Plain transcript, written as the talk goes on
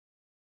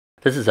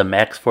This is a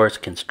Maxx Force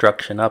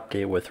construction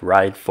update with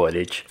ride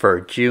footage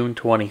for June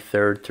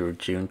 23rd through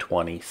June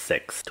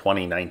 26th,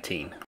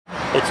 2019.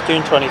 It's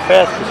June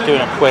 25th, just doing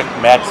a quick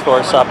Maxx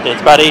Force update.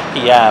 It's about 8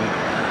 p.m.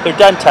 They're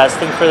done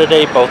testing for the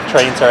day. Both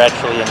trains are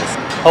actually in this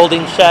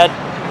holding shed,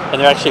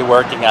 and they're actually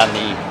working on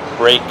the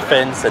brake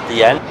fins at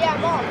the end.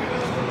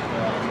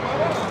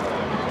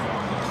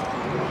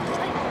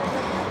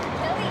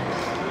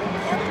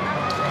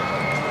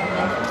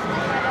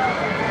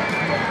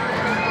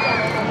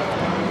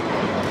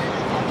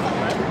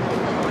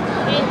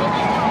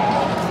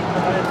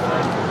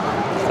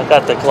 I've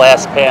got the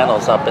glass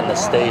panels up in the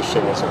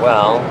station as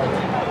well.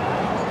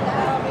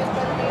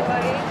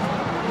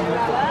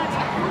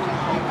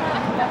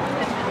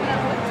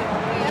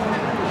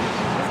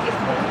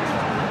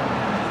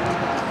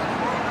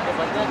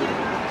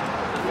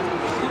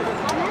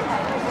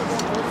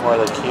 More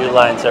of the queue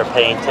lines are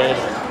painted.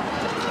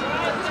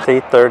 It's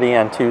 8:30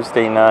 on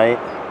Tuesday night.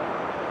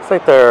 Looks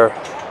like they're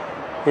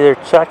either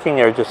checking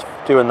or just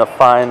doing the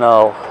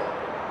final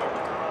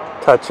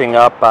touching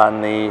up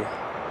on the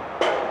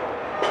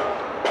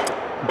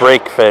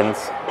brake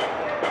fins.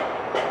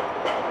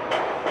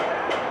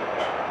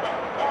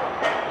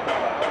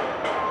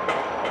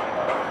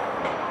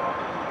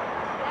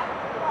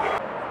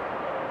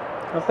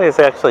 Looks like it's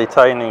actually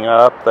tightening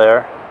up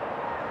there.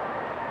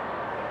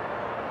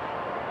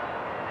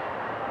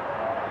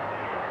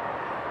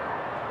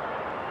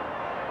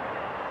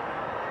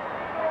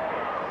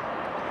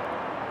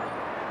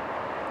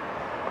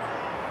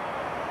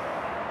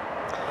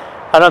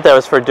 I don't know if that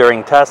was for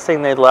during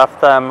testing they left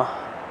them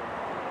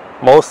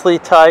mostly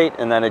tight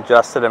and then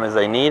adjusted them as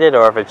they needed,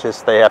 or if it's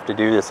just they have to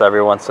do this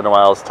every once in a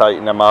while, is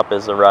tighten them up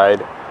as the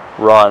ride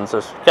runs.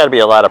 There's got to be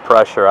a lot of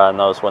pressure on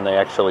those when they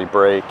actually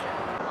brake.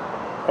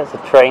 As the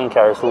train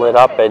car's lit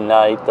up at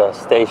night, the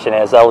station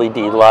has LED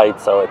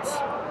lights, so it's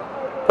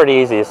pretty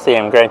easy to see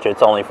them. Granted,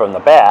 it's only from the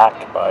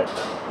back, but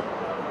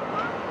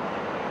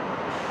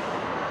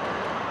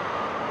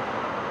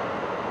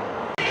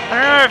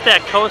I don't know if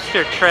that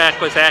coaster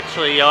track was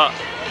actually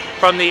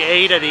from the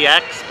A to the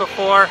X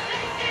before.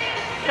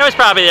 It was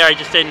probably there, I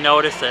just didn't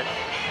notice it.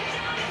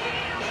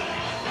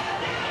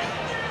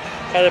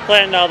 Yeah, they're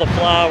planting all the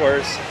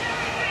flowers.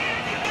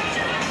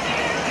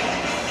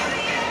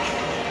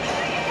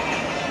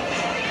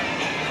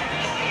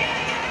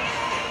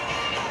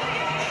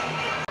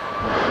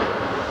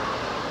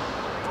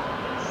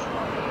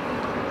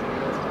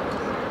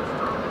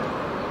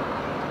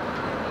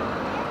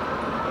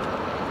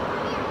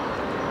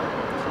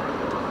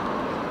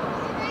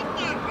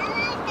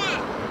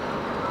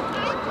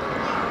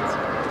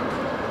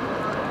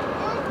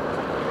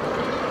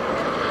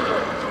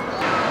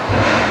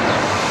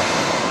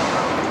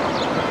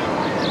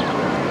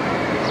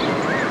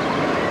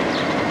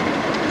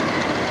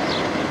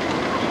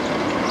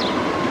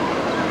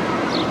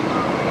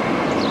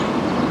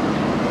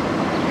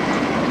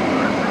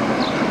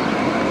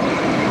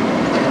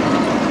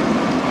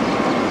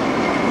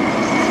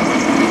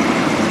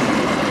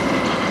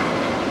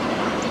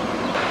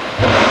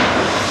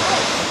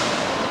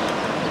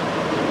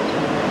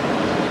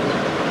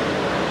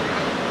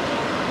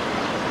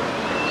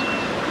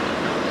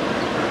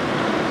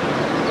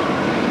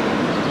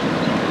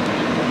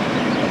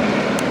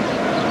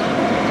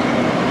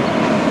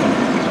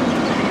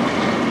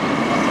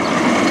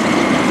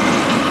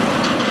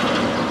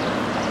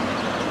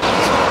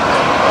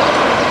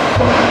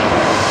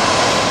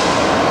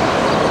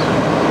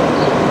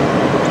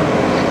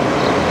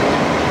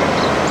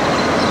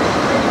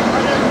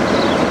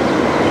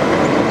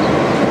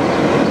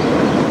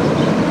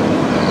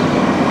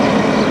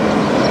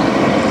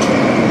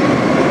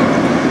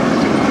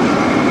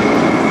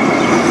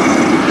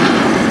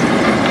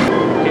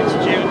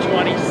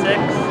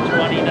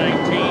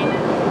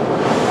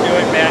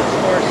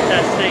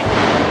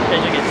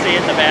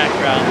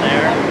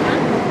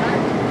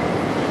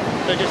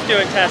 So just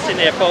doing testing.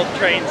 They have both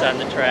trains on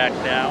the track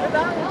now.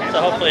 So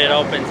hopefully it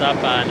opens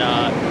up on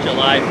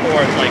July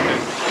 4th like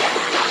this.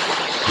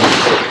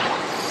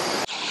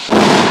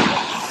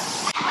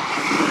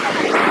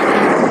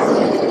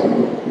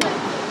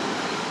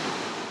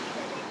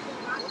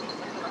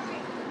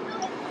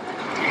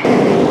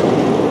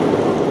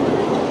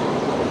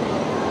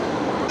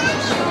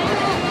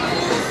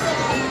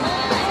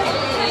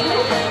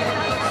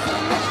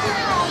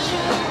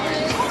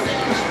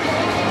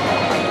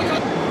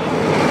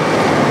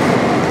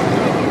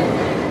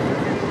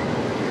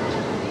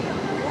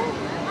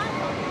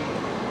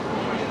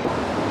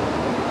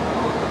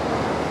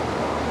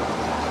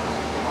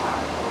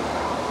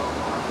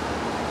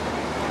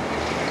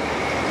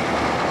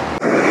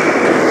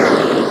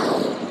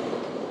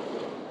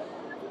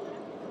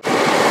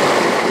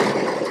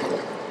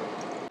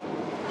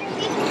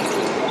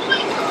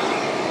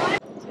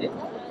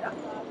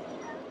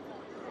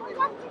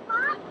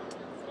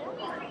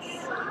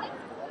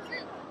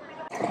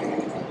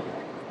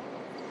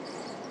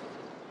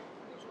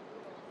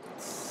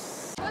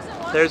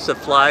 There's the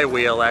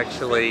flywheel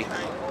actually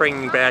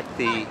bringing back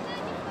the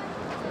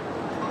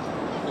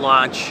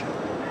launch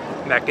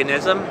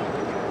mechanism.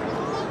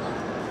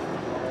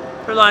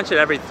 We're launching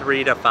every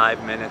 3 to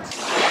 5 minutes.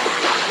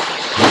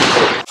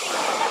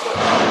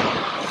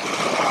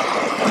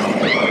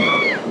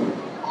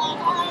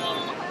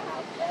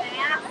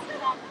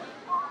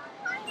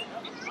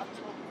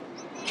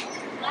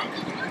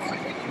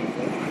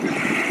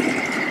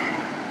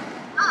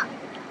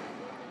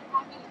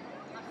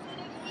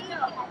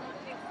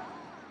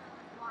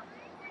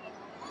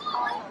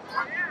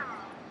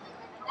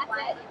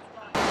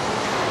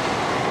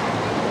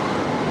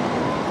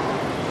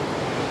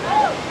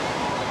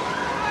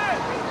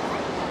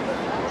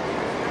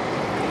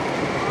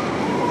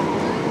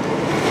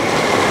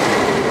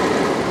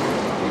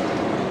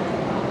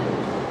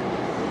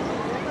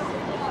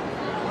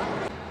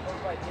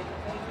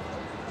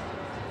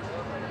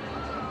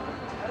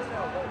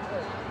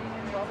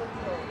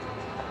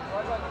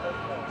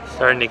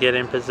 Starting to get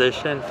in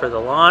position for the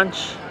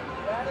launch.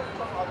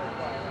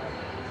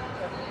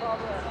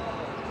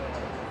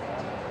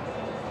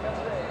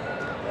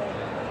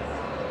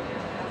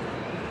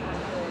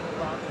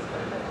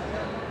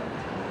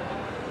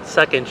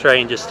 Second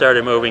train just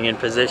started moving in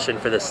position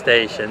for the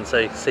station, so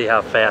you can see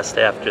how fast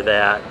after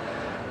that.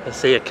 You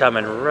see it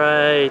coming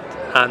right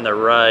on the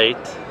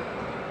right.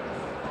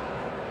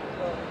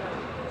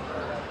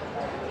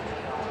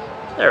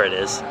 There it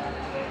is.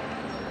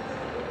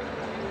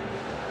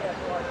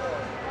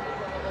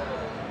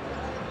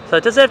 So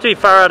it doesn't have to be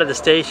far out of the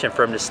station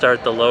for them to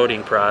start the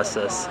loading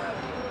process.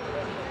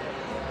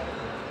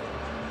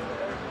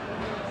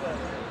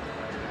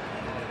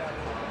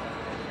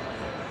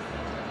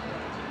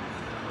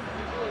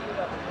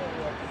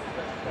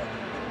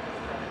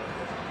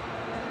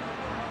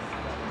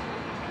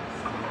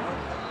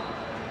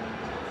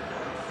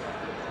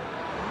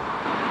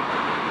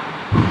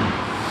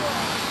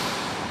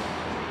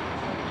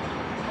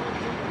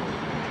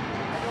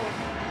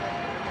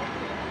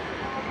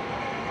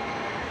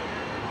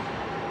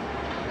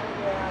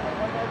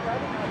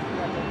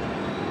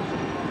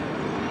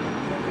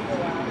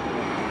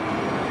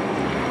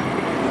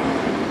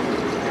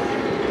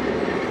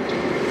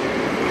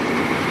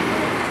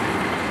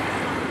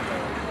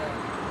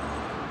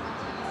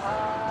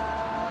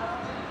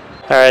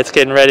 Alright, it's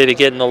getting ready to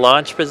get in the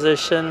launch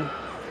position.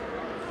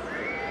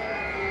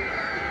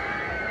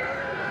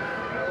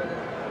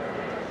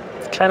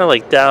 It's kind of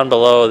like down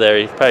below there,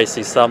 you probably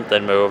see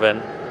something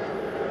moving.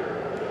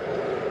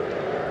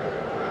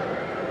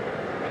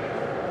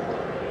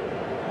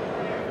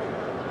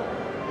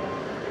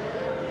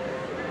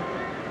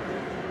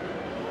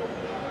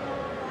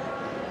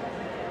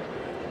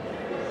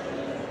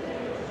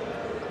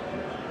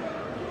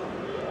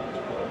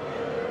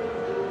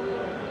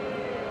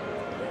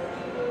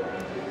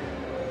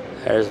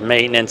 There's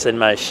maintenance in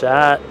my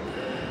shot.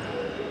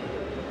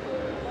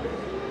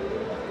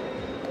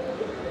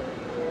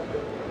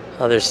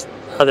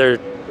 Other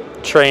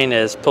train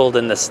is pulled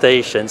in the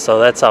station, so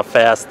that's how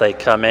fast they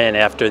come in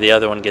after the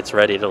other one gets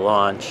ready to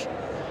launch.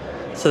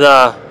 So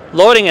the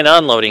loading and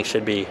unloading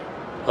should be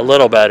a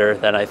little better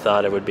than I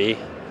thought it would be.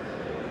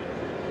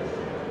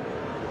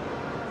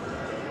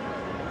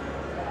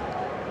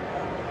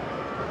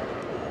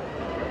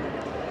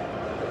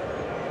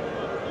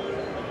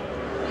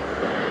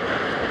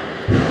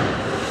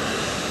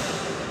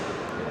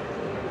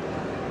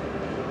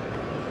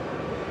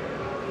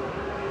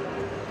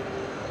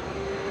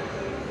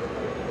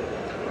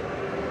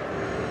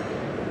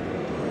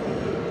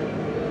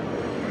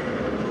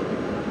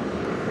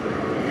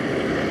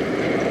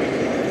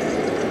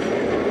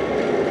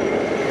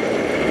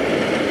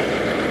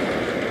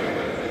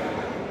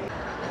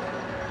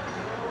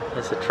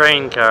 There's the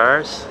train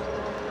cars.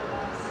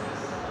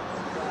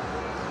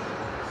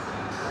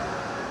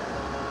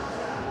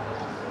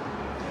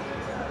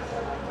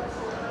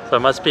 So it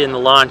must be in the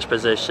launch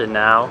position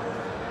now.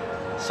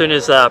 As soon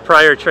as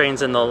prior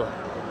train's in the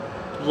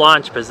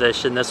launch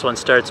position, this one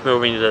starts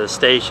moving to the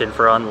station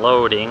for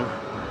unloading.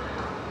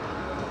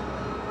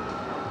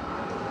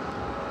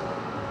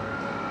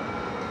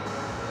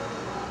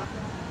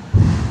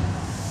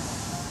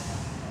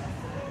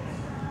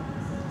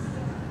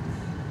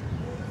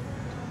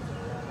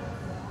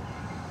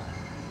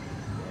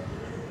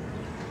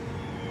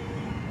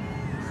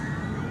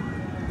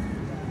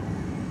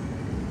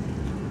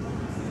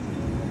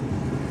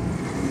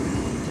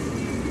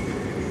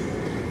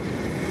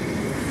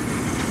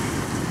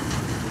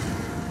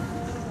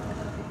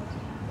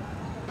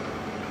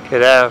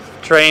 Could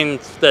have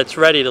train that's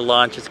ready to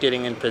launch is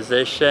getting in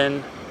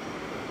position,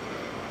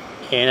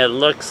 and it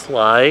looks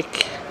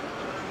like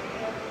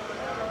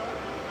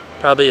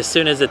probably as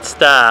soon as it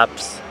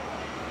stops,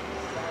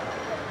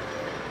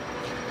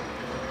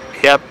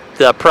 yep,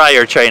 the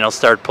prior train will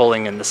start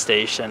pulling in the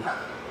station.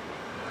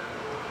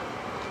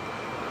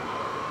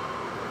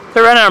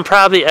 They're running on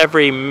probably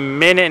every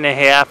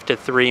 1.5 to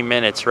 3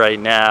 minutes right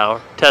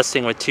now,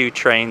 testing with 2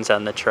 trains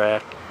on the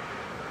track.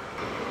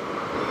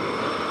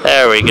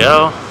 There we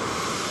go.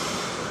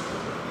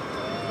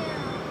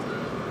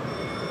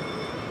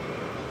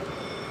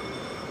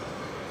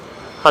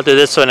 I'll do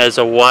this one as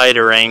a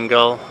wider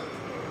angle.